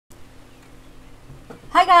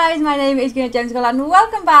Hi guys, my name is Gemzicle and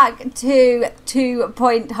welcome back to 2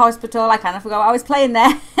 Point Hospital. I kind of forgot what I was playing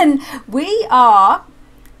there. And we are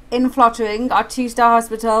in Flottering, our 2-star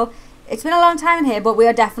hospital. It's been a long time in here, but we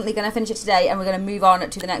are definitely going to finish it today and we're going to move on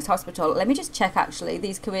to the next hospital. Let me just check actually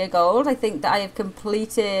these career goals. I think that I have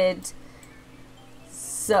completed...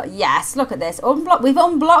 So yes, look at this. We've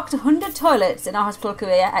unblocked 100 toilets in our hospital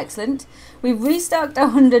career. Excellent. We've restocked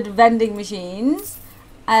 100 vending machines.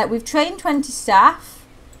 We've trained 20 staff.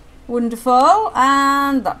 Wonderful.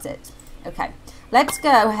 And that's it. Okay. Let's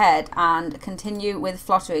go ahead and continue with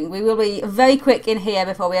Flottering. We will be very quick in here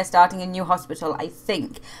before we are starting a new hospital, I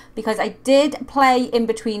think. Because I did play in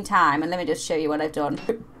between time. And let me just show you what I've done.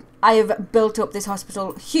 I have built up this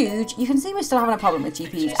hospital huge. You can see we're still having a problem with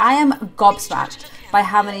GPs. I am gobsmacked by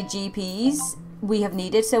how many GPs we have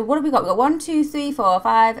needed. So what have we got? We've got 1, 2, 3, 4,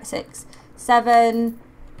 5, 6, 7.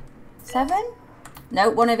 7? No,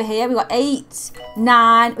 one over here. We've got 8,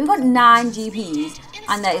 9. We've got 9 GPs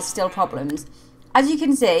and there is still problems. As you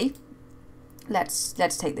can see, let's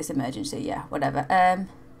take this emergency. Yeah, whatever.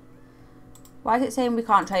 Why is it saying we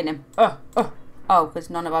can't train him? Oh, because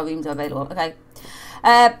none of our rooms are available. Okay.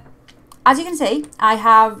 As you can see, I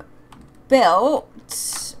have built,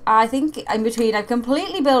 I think in between, I've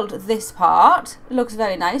completely built this part. It looks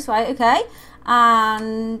very nice, right? Okay.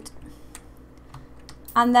 And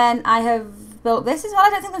then I have built this as well.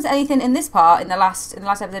 I don't think there's anything in this part in the last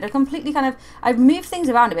episode. I've moved things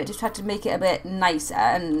around a bit, just tried to make it a bit nicer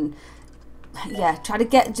and yeah, try to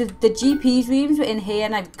get the GP's rooms were in here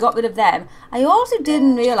and I've got rid of them. I also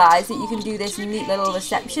didn't realise that you can do this neat little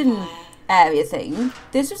reception area thing.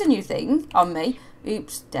 This was a new thing on me.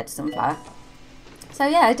 Oops, dead sunflower. So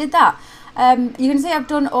yeah, I did that. You can see I've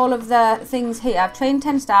done all of the things here. I've trained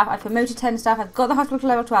 10 staff, I've promoted 10 staff, I've got the hospital to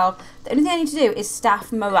level 12. The only thing I need to do is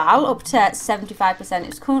staff morale up to 75%.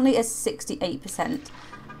 It's currently at 68%.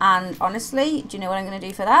 And honestly, do you know what I'm going to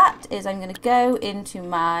do for that? Is I'm going to go into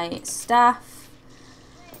my staff.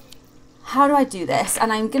 How do I do this?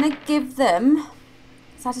 And I'm going to give them...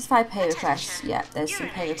 Satisfy pay requests. Yeah, there's some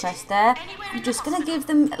pay requests there. I'm just gonna give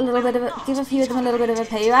them a little bit of give a few of them a little bit of a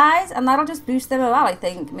pay rise, and that'll just boost their morale. I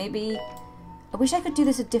think maybe. I wish I could do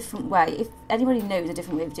this a different way. If anybody knows a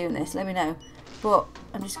different way of doing this, let me know. But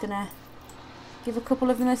I'm just gonna give a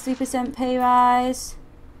couple of them a 3% pay rise.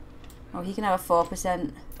 Oh, he can have a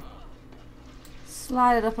 4%.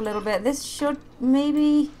 Slide it up a little bit. This should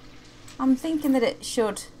maybe. I'm thinking that it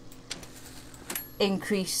should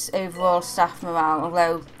increase overall staff morale,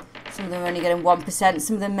 although some of them are only getting 1%.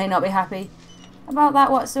 Some of them may not be happy about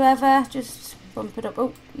that whatsoever. Just bump it up.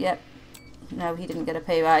 Oh, yep. No, he didn't get a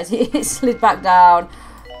pay rise. He slid back down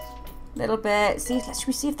a little bit. See, should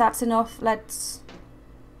we see if that's enough? Let's...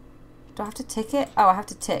 Do I have to tick it? Oh, I have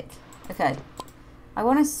to tick. Okay. I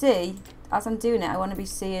want to see, as I'm doing it, I want to be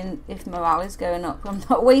seeing if morale is going up. I'm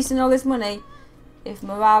not wasting all this money if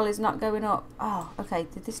morale is not going up. Oh, okay.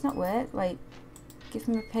 Did this not work? Wait. Give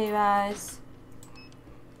him a pay rise.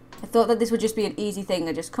 I thought that this would just be an easy thing.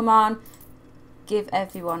 I just come on, give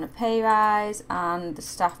everyone a pay rise, and the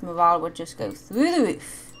staff morale would just go through the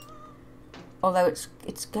roof. Although it's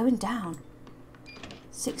going down.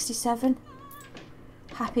 67.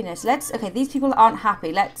 Happiness. Okay, these people aren't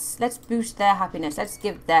happy. Let's boost their happiness. Let's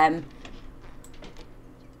give them.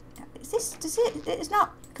 It's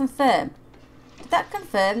not confirm. Did that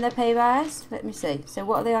confirm their pay rise? Let me see. So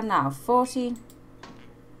what are they on now?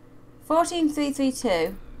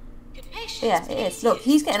 14,332. Yeah, it is. Look,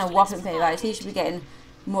 he's getting a whopping pay rise. He should be getting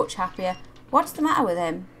much happier. What's the matter with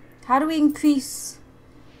him? How do we increase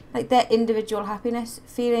like their individual happiness?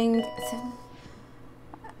 Feeling...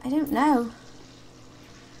 I don't know.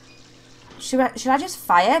 Should I just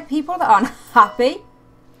fire people that aren't happy?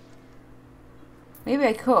 Maybe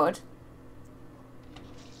I could.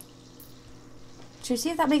 Should we see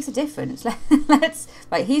if that makes a difference?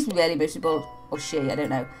 Right, he's really miserable. Or she, I don't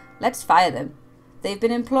know. Let's fire them. They've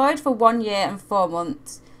been employed for 1 year and 4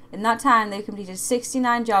 months. In that time, they've completed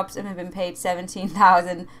 69 jobs and have been paid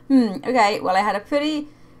 17,000. Okay, well,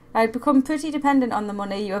 I'd become pretty dependent on the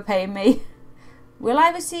money you were paying me. Will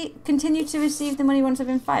I continue to receive the money once I've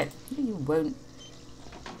been fired? No, you won't.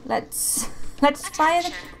 Let's fire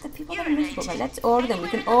the people that are miserable. Right, let's order them. We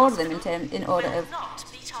can order them in order of...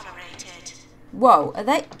 Whoa, are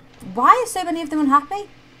they... Why are so many of them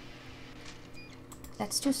unhappy?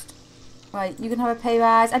 Let's just... Right, you can have a pay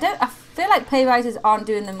rise. I feel like pay rises aren't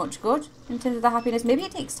doing them much good in terms of their happiness. Maybe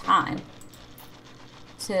it takes time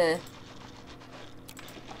to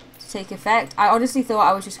take effect. I honestly thought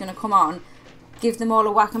I was just going to come on, give them all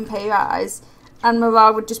a whack and pay rise, and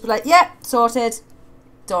morale would just be like, yep, sorted,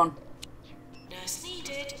 done. Nurse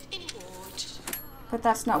needed in ward. But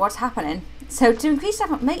that's not what's happening. So to increase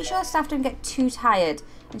staff, make sure staff don't get too tired.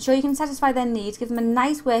 Ensure you can satisfy their needs, give them a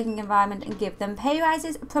nice working environment, and give them pay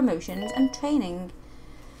rises, promotions, and training.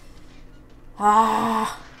 I'm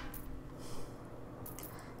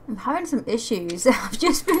having some issues. I've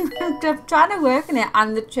just been trying to work on it,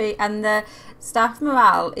 and the staff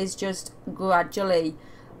morale is just gradually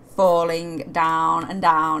falling down and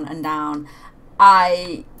down and down.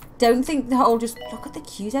 I don't think the whole, just look at the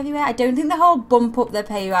queues everywhere. I don't think the whole bump up their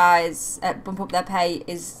pay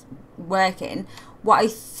is working. What I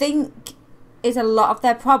think is a lot of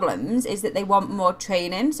their problems is that they want more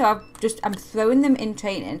training. So I'm throwing them in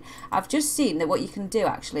training. I've just seen that what you can do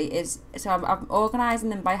actually is, so I'm organising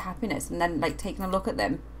them by happiness, and then like taking a look at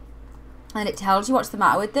them, and it tells you what's the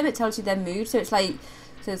matter with them. It tells you their mood. So it's like,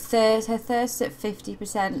 so her thirst's at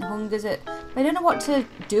 50%, hunger's at, but I don't know what to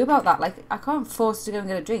do about that. Like, I can't force her to go and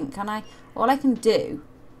get a drink, can I? All I can do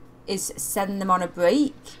is send them on a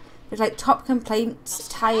break. There's like top complaints,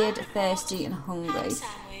 tired, thirsty and hungry.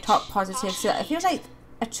 Top positive. So it feels like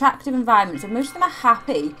attractive environment. So most of them are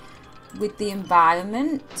happy with the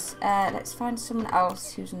environment. Let's find someone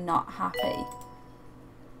else who's not happy.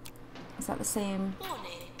 Is that the same?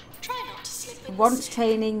 Wants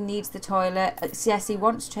training, needs the toilet. Yes, he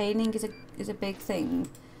wants training is a big thing.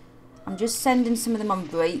 I'm just sending some of them on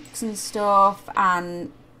breaks and stuff,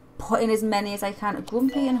 and putting as many as I can.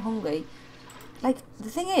 Grumpy and hungry. Like, the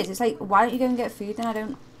thing is, it's like, why don't you go and get food?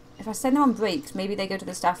 Then if I send them on breaks, maybe they go to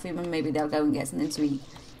the staff room and maybe they'll go and get something to eat,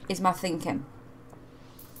 is my thinking.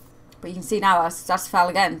 But you can see now that's fell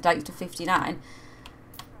again, down to 59.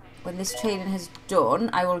 When this training has done,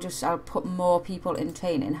 I'll put more people in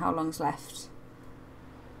training. How long's left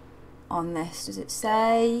on this? Does it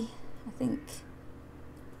say? I think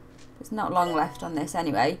there's not long left on this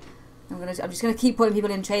anyway. I'm just gonna keep putting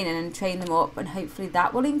people in training and train them up, and hopefully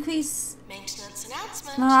that will increase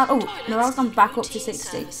morale. Oh, morale's gone back up to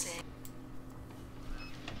 60.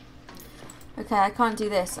 Okay, I can't do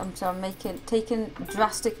this. I'm taking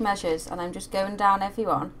drastic measures, and I'm just going down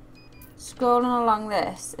everyone, scrolling along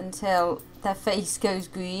this until their face goes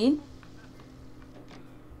green,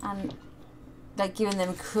 and like giving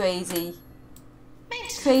them crazy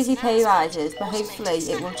pay rises. But hopefully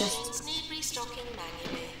it will just.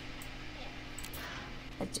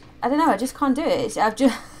 I don't know, I just can't do it.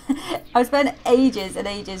 I've spent ages and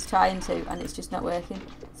ages trying to, and it's just not working.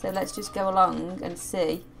 So let's just go along and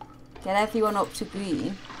see. Get everyone up to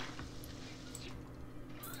green.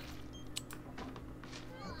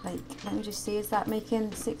 Like, let me just see, is that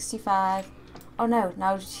making 65? Oh no,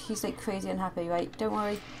 now he's like crazy unhappy, right? Don't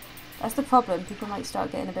worry. That's the problem, people might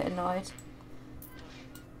start getting a bit annoyed.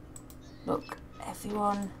 Look,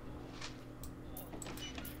 everyone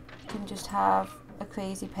can just have a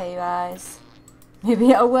crazy pay rise.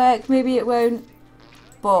 Maybe it'll work, maybe it won't,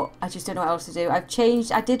 but I just don't know what else to do.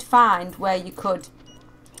 I did find where you could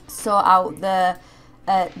sort out the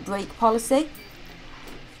break policy,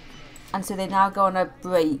 and so they now go on a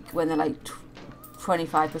break when they're like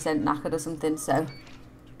 25% knackered or something. So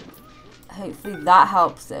hopefully that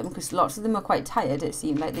helps them, because lots of them are quite tired. It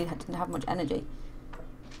seemed like they didn't have much energy.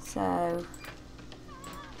 So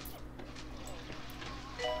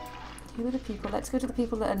who are the people? Let's go to the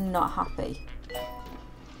people that are not happy.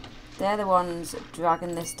 They're the ones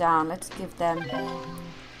dragging this down. Let's give them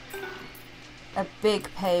a big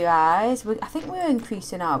pay rise. I think we're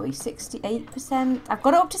increasing, are we? 68%? I've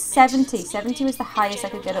got it up to 70. 70 was the highest I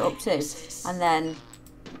could get it up to. And then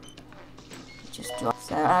it just dropped.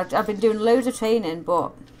 So I've been doing loads of training,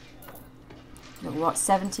 but what,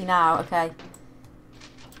 70 now? Okay.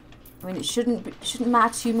 I mean, it shouldn't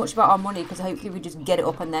matter too much about our money, because hopefully we just get it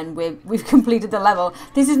up and then we've completed the level.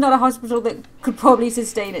 This is not a hospital that could probably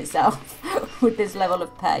sustain itself with this level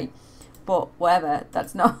of pay. But whatever,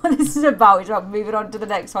 that's not what this is about. We're moving on to the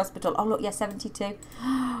next hospital. Oh look, yeah, 72.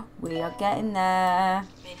 We are getting there.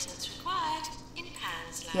 Maintenance required in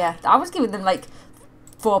pounds. Yeah, I was giving them like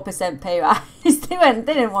 4% pay rise. They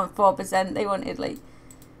didn't want 4%. They wanted like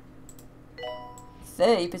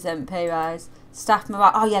 30% pay rise. Staff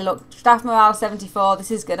morale. Oh yeah, look, staff morale 74. This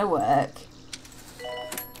is gonna work.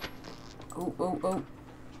 Oh.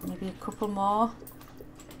 Maybe a couple more,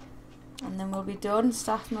 and then we'll be done.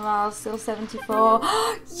 Staff morale still 74.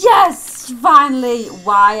 Yes! Finally!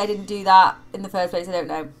 Why I didn't do that in the first place, I don't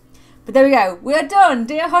know. But there we go. We're done.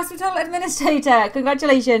 Dear Hospital Administrator,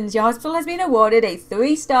 congratulations. Your hospital has been awarded a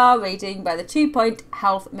 3-star rating by the 2-Point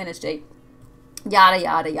Health Ministry. Yada,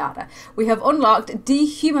 yada, yada. We have unlocked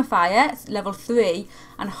Dehumidifier level 3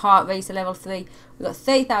 and Heart Racer level 3. We've got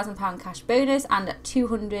 £30,000 cash bonus and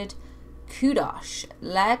 200 kudos.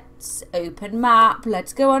 Let's open map.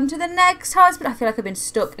 Let's go on to the next hospital. I feel like I've been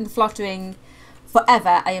stuck in Flottering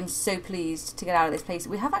forever. I am so pleased to get out of this place.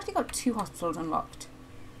 We have actually got 2 hospitals unlocked.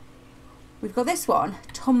 We've got this one,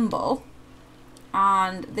 Tumble,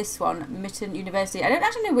 and this one, Mitton University. I don't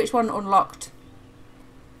actually know which one unlocked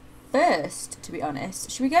first, to be honest.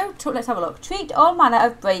 Should we go? Let's have a look. Treat all manner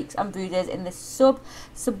of breaks and bruises in the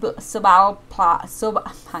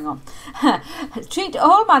Treat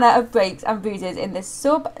all manner of breaks and bruises in the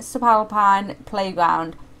subalpine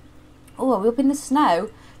playground. Oh, are we up in the snow?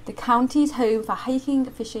 The county's home for hiking,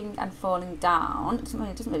 fishing, and falling down. It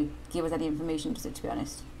doesn't really give us any information, does it, to be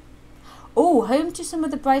honest? Oh, home to some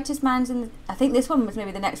of the brightest minds in the... I think this one was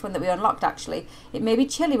maybe the next one that we unlocked, actually. It may be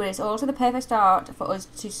chilly, but it's also the perfect start for us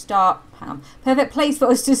to start... Hang on. Perfect place for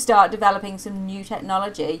us to start developing some new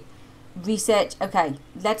technology. Research. Okay,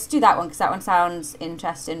 let's do that one, because that one sounds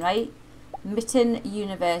interesting, right? Mitton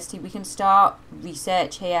University. We can start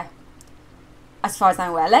research here. As far as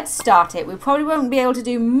I'm aware. Let's start it. We probably won't be able to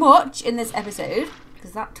do much in this episode,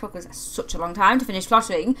 because that took us such a long time to finish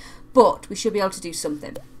Flottering, but we should be able to do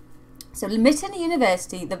something. So Mitton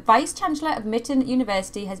University, the Vice-Chancellor of Mitton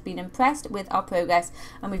University has been impressed with our progress,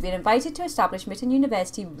 and we've been invited to establish Mitton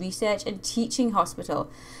University Research and Teaching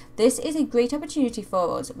Hospital. This is a great opportunity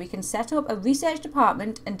for us. We can set up a research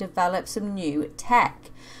department and develop some new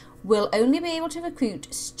tech. We'll only be able to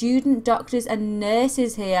recruit student doctors and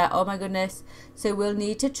nurses here. Oh my goodness. So we'll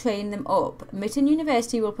need to train them up. Mitton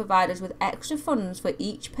University will provide us with extra funds for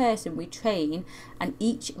each person we train and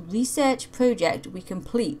each research project we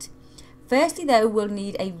complete. Firstly, though, we'll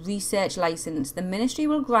need a research licence. The ministry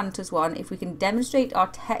will grant us one if we can demonstrate our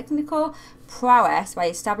technical prowess by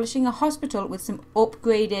establishing a hospital with some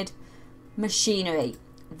upgraded machinery.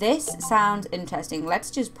 This sounds interesting. Let's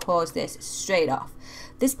just pause this straight off.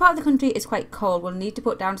 This part of the country is quite cold. We'll need to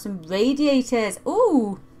put down some radiators.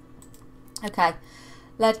 Ooh! Okay,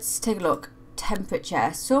 let's take a look.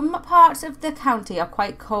 Temperature. Some parts of the county are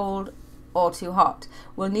quite cold or too hot.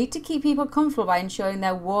 We'll need to keep people comfortable by ensuring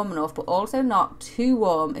they're warm enough, but also not too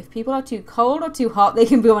warm. If people are too cold or too hot, they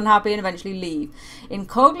can be unhappy and eventually leave. In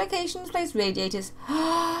cold locations, place radiators.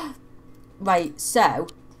 Right, so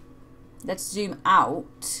let's zoom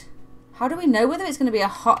out. How do we know whether it's going to be a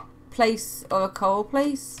hot place or a cold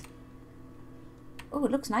place? Oh,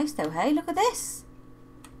 it looks nice though, hey? Look at this.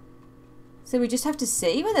 So we just have to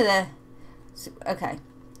see whether they're... Okay,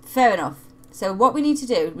 fair enough. So what we need to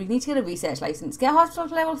do, we need to get a research licence, get a hospital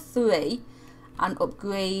to level 3 and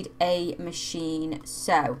upgrade a machine.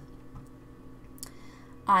 So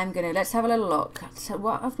I'm going to, let's have a little look. So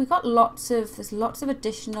what have we got? There's lots of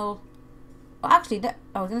additional, well actually, no,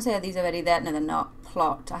 I was going to say are these already there? No, they're not.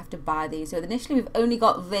 Plot, I have to buy these. So initially we've only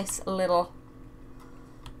got this little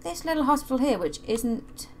hospital here, which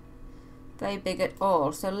isn't very big at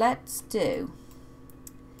all. So let's do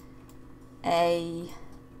a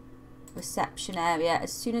reception area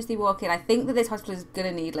as soon as they walk in. I think that this hospital is going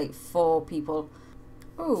to need like 4 people.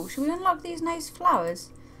 Oh, should we unlock these nice flowers?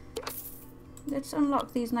 Let's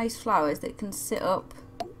unlock these nice flowers that can sit up.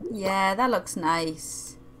 Yeah, that looks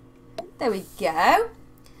nice. There we go.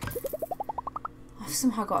 I've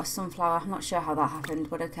somehow got a sunflower. I'm not sure how that happened,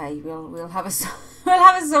 but okay, we'll have a we'll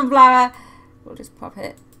have a sunflower. We'll just pop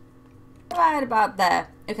it right about there.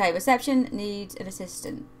 Okay, reception needs an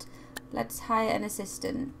assistant. Let's hire an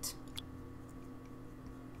assistant.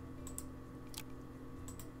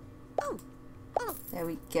 There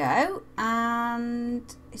we go.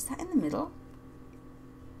 And is that in the middle?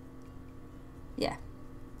 Yeah.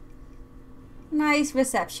 Nice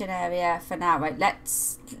reception area for now. Right,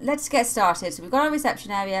 let's get started. So we've got our reception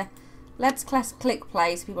area. Let's click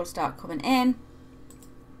play so people start coming in.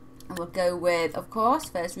 And we'll go with, of course,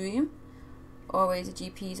 first room. Always a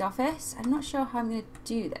GP's office. I'm not sure how I'm going to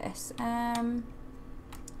do this.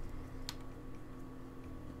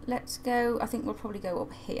 Let's go, I think we'll probably go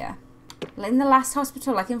up here. In the last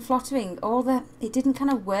hospital, like in Flottering, it didn't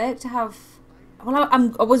kind of work to have, well,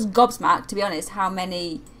 I was gobsmacked, to be honest, how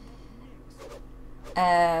many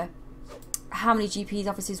GP's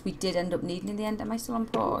offices we did end up needing in the end. Am I still on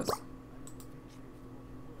pause?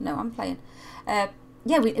 No, I'm playing.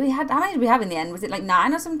 Yeah, we had, how many did we have in the end? Was it like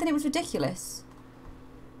 9 or something? It was ridiculous.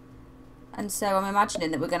 And so I'm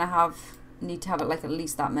imagining that we're going to need to have like at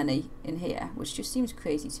least that many in here, which just seems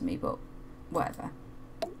crazy to me, but whatever.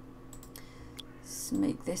 Let's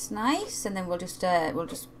make this nice, and then we'll just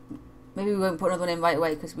maybe we won't put another one in right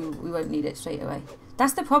away because we won't need it straight away.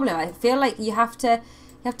 That's the problem. I feel like you have to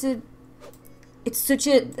it's such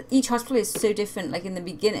a, each hospital is so different, like in the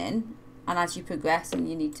beginning, and as you progress, and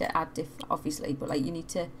you need to add obviously, but like you need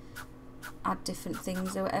to add different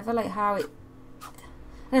things or whatever, like how it...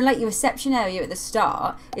 I don't like your reception area at the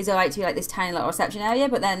start is alright to be like this tiny little reception area,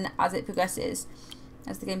 but then as it progresses,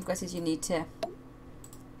 as the game progresses, you need to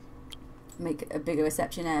make a bigger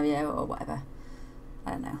reception area or whatever.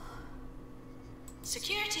 I don't know.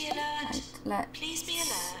 Security alert. Right, Please be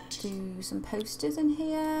alert. Do some posters in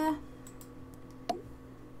here.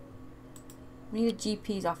 We need a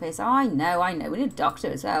GP's office. Oh, I know. We need a doctor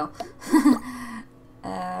as well.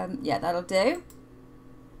 Yeah, that'll do.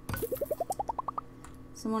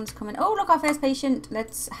 Someone's coming. Oh, look, our first patient.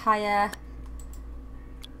 Let's hire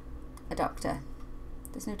a doctor.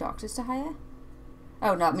 There's no doctors to hire.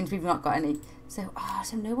 Oh, no, that means we've not got any. So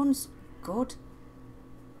no one's good.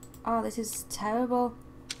 Oh, this is terrible.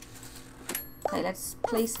 Okay, let's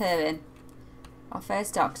place her in. Our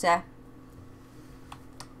first doctor.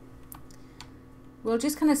 We'll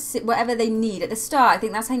just kind of sit whatever they need at the start. I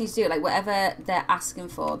think that's how you need to do it. Like whatever they're asking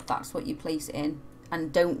for, that's what you place in.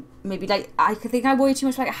 And don't maybe like I think I worry too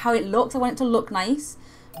much about how it looks. I want it to look nice,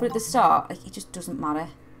 but at the start, like it just doesn't matter.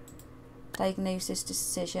 Diagnosis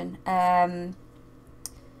decision.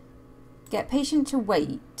 Get patient to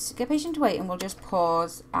wait. Get patient to wait, and we'll just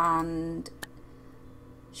pause. And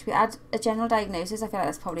should we add a general diagnosis? I feel like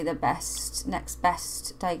that's probably the next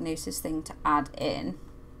best diagnosis thing to add in.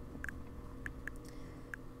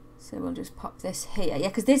 So we'll just pop this here. Yeah,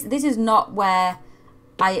 because this is not where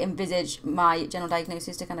I envisage my general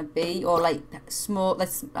diagnosis to kind of be, or like small.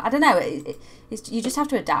 I don't know. It's you just have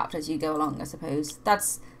to adapt as you go along, I suppose.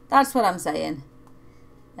 That's what I'm saying.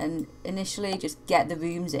 And initially, just get the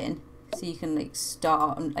rooms in so you can like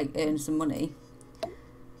start and like earn some money.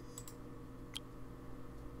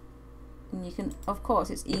 And you can, of course,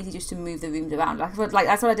 it's easy just to move the rooms around. That's what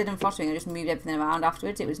I did in fostering. I just moved everything around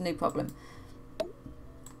afterwards. It was no problem.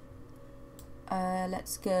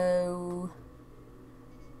 Let's go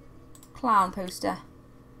clown poster.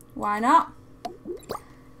 Why not?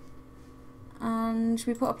 And should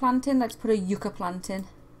we put a plant in? Let's put a yucca plant in.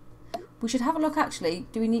 We should have a look actually.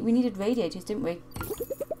 We needed radiators, didn't we?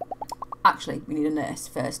 Actually, we need a nurse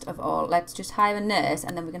first of all. Let's just hire a nurse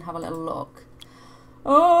and then we can have a little look.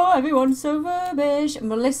 Oh, everyone's so rubbish.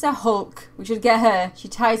 Melissa Hulk. We should get her. She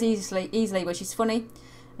ties easily, but she's funny.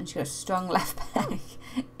 And she's got a strong left leg.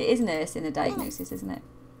 It is nurse in the diagnosis, isn't it?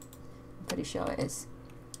 I'm pretty sure it is.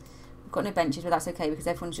 We've got no benches, but that's okay because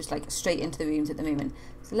everyone's just like straight into the rooms at the moment.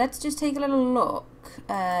 So let's just take a little look.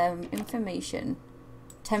 Information.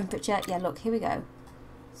 Temperature. Yeah, look, here we go.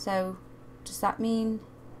 So, does that mean...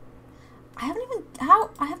 I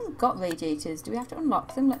haven't got radiators. Do we have to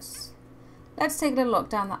unlock them? Let's take a little look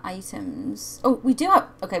down the items. Oh, we do have...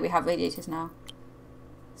 Okay, we have radiators now.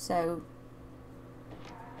 So...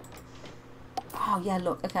 Oh, yeah,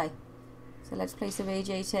 look, okay. So let's place the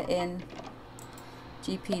radiator in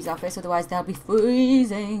GP's office, otherwise they'll be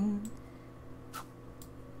freezing.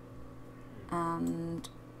 And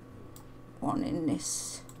one in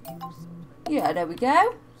this. Yeah, there we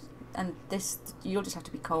go. And this, you'll just have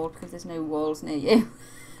to be cold because there's no walls near you.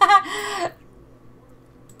 Right,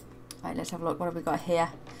 let's have a look. What have we got here?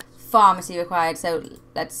 Pharmacy required. So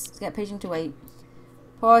let's get patient to wait.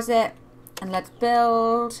 Pause it. And let's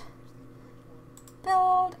build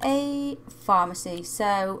a pharmacy.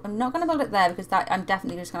 So I'm not going to build it there because I'm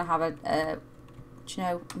definitely just going to have do you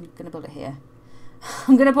know, I'm going to build it here.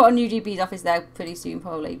 I'm going to put a new GP's office there pretty soon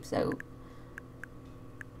probably. So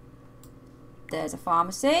there's a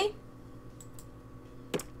pharmacy.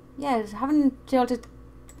 Yeah, having tilted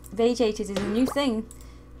radiators is a new thing.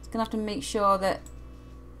 It's going to have to make sure that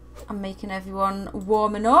I'm making everyone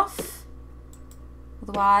warm enough.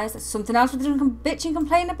 Otherwise, that's something else we can bitch and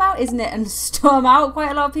complain about, isn't it? And storm out. Quite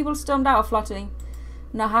a lot of people stormed out of fluttering.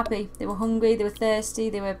 Not happy. They were hungry, they were thirsty,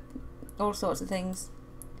 they were all sorts of things.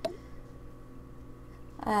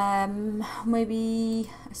 Maybe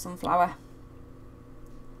a sunflower.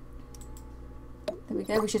 There we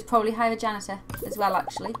go. We should probably hire a janitor as well,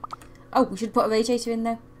 actually. Oh, we should put a radiator in,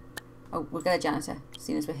 though. Oh, we'll get a janitor,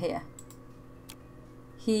 seeing as we're here.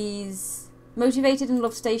 He's motivated and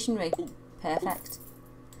loves stationery. Perfect.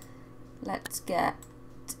 Let's get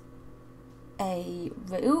a...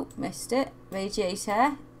 Ooh, missed it.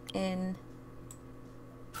 Radiator in...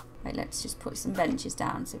 Right, let's just put some benches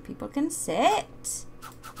down so people can sit.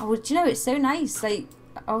 Oh, well, do you know, it's so nice. Like,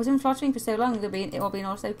 I was in fluttering for so long, it all being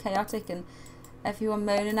all so chaotic and everyone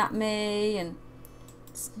moaning at me, and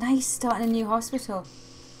it's nice starting a new hospital.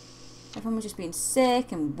 Everyone was just being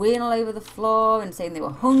sick and wheeling all over the floor and saying they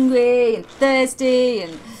were hungry and thirsty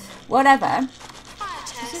and whatever.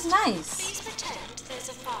 This is nice. Please pretend there's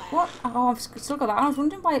a fire. What? Oh, I've still got that. I was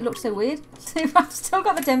wondering why it looked so weird. I've still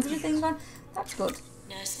got the temperature thing on. That's good.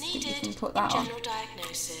 Nurse Needed put that on. general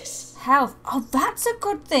diagnosis. Health. Oh, that's a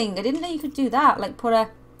good thing. I didn't know you could do that. Like put a...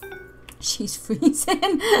 She's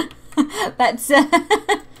freezing. Let's...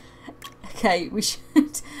 Okay, we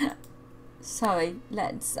should... Sorry,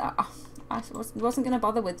 let's... I wasn't going to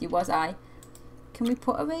bother with you, was I? Can we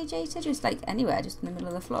put a radiator just like anywhere, just in the middle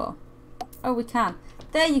of the floor? Oh, we can.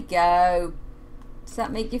 There you go. Does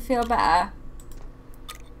that make you feel better?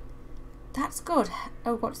 That's good.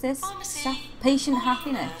 Oh, what's this? Patient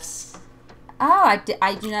happiness. Oh,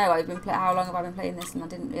 I do know. I've been how long have I been playing this, and I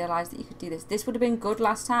didn't realise that you could do this. This would have been good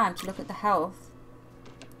last time to look at the health.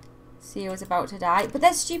 See, I was about to die, but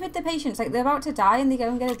they're stupid. The patients, like they're about to die, and they go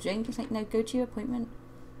and get a drink. It's like, no, go to your appointment.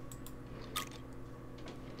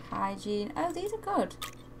 Hygiene. Oh, these are good.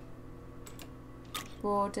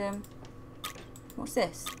 Boredom. What's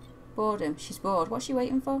this? Boredom. She's bored. What's she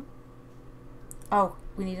waiting for? Oh,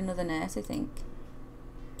 we need another nurse, I think.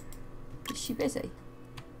 Is she busy?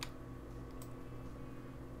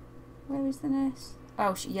 Where is the nurse?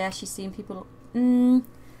 Oh, yeah, she's seeing people. I mean,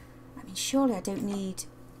 surely I don't need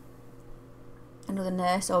another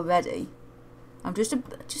nurse already. I'm just a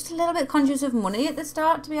little bit conscious of money at the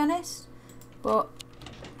start, to be honest. But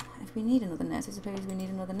if we need another nurse, I suppose we need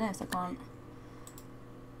another nurse. I can't.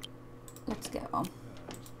 Let's get on.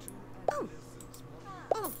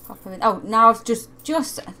 Pop her in. Oh, now I've just,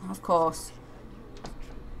 of course.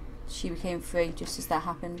 She became free just as that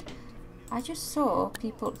happened. I just saw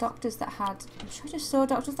doctors that had, I'm sure I just saw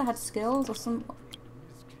doctors that had skills or some,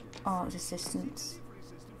 oh, it was assistants.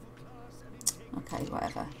 Okay,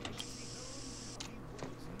 whatever.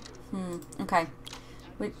 Okay.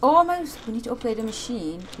 We need to upgrade a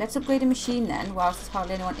machine. Let's upgrade a machine then, whilst there's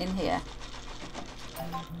hardly anyone in here.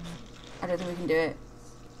 I don't think we can do it.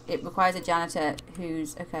 It requires a janitor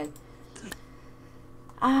who's, okay.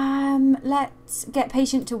 Let's get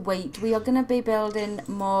patient to wait. We are going to be building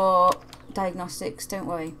more diagnostics, don't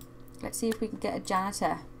worry. Let's see if we can get a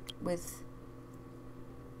janitor with,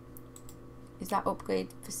 is that upgrade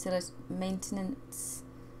facility maintenance?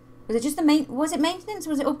 Was it just was it maintenance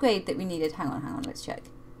or was it upgrade that we needed? Hang on, let's check.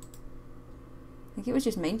 I think it was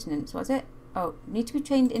just maintenance, was it? Oh, need to be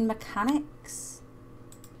trained in mechanics.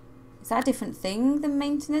 Is that a different thing than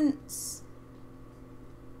maintenance?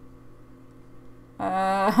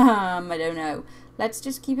 I don't know. Let's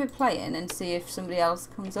just keep it playing and see if somebody else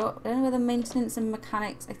comes up. I don't know whether maintenance and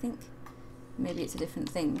mechanics, I think maybe it's a different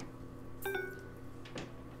thing.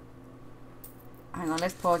 Hang on,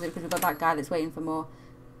 let's pause it because we've got that guy that's waiting for more.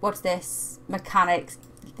 What's this? Mechanics.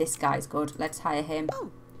 This guy's good. Let's hire him.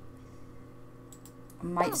 I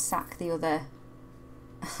might sack the other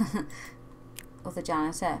other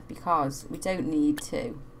janitor because we don't need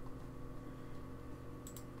to.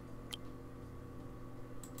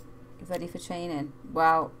 You ready for training?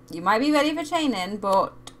 Well, you might be ready for training,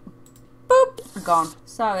 but boop, gone.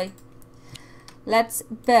 Sorry. Let's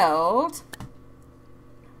build.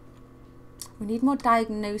 We need more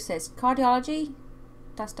diagnosis. Cardiology?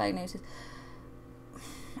 That's diagnosis.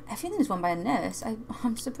 Everything is run by a nurse.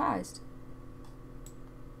 I'm surprised.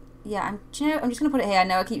 Yeah, do you know, I'm just going to put it here. I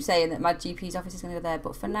know I keep saying that my GP's office is going to go there,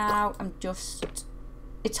 but for now,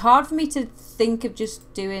 it's hard for me to think of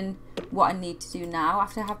just doing what I need to do now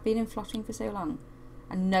after I have been in Flottering for so long.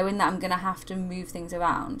 And knowing that I'm going to have to move things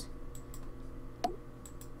around.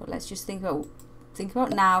 But let's just think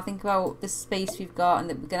about now, think about the space we've got and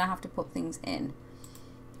that we're going to have to put things in.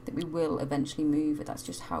 That we will eventually move, but that's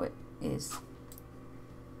just how it is.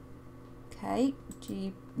 Okay,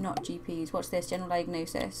 not GPs. What's this? General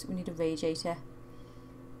diagnosis. We need a radiator.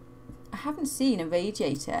 I haven't seen a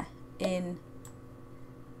radiator in...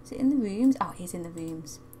 Is it in the rooms? Oh, it is in the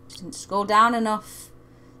rooms. Just didn't scroll down enough.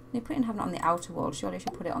 No point in having it on the outer wall. Surely I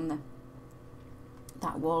should put it on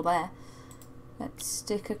that wall there. Let's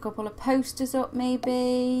stick a couple of posters up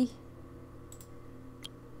maybe.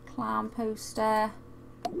 Clown poster.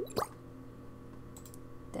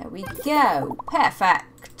 There we go.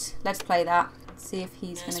 Perfect. Let's play that. See if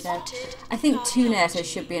he's going to go. I think 2 nurses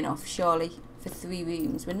should be enough, surely, for 3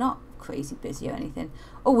 rooms. We're not crazy busy or anything.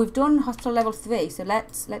 Oh, we've done hospital level 3, so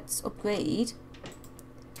let's upgrade.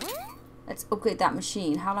 Let's upgrade that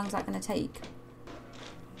machine. How long is that going to take?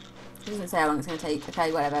 It doesn't say how long it's going to take.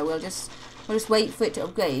 Okay, whatever. We'll just wait for it to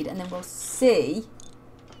upgrade, and then we'll see.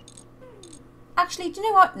 Actually, do you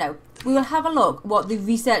know what? No. We will have a look what the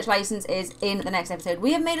research license is in the next episode.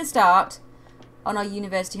 We have made a start on our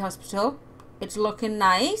university hospital. It's looking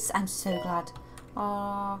nice. I'm so glad.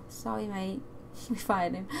 Oh, sorry, mate. We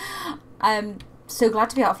fired him. I'm so glad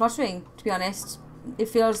to be out of Flottering, to be honest. it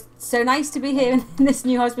feels so nice to be here in this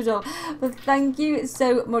new hospital. But thank you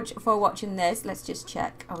so much for watching this. Let's just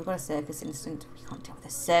check. Oh, we've got a circus incident. We can't deal with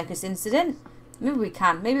a circus incident. Maybe we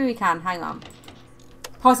can. Maybe we can. Hang on.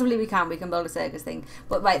 Possibly we can. We can build a circus thing.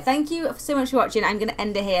 But right, thank you so much for watching. I'm going to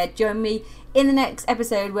end it here. Join me in the next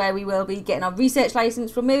episode where we will be getting our research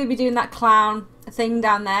license. We'll maybe be doing that clown thing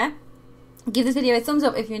down there. Give this video a thumbs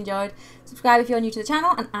up if you enjoyed. Subscribe if you're new to the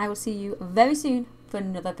channel. And I will see you very soon for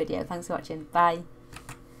another video. Thanks for watching. Bye.